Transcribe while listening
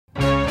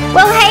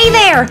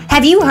there!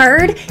 Have you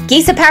heard?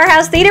 Geisa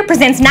Powerhouse Theater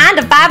presents 9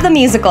 to 5 the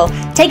musical.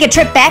 Take a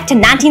trip back to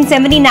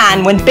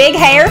 1979 when big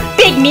hair,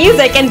 big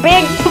music, and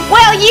big,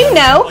 well, you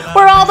know,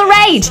 were all the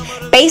rage.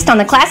 Based on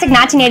the classic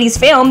 1980s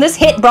film, this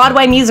hit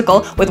Broadway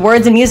musical, with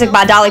words and music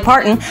by Dolly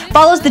Parton,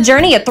 follows the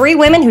journey of 3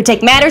 women who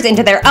take matters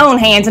into their own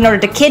hands in order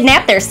to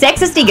kidnap their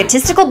sexist,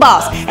 egotistical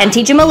boss and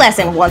teach him a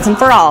lesson once and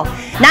for all.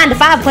 9 to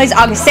 5 plays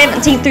August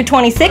 17th through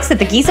 26th at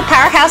the Geisa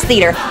Powerhouse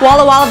Theater,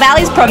 Walla Walla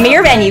Valley's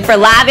premier venue for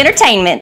live entertainment.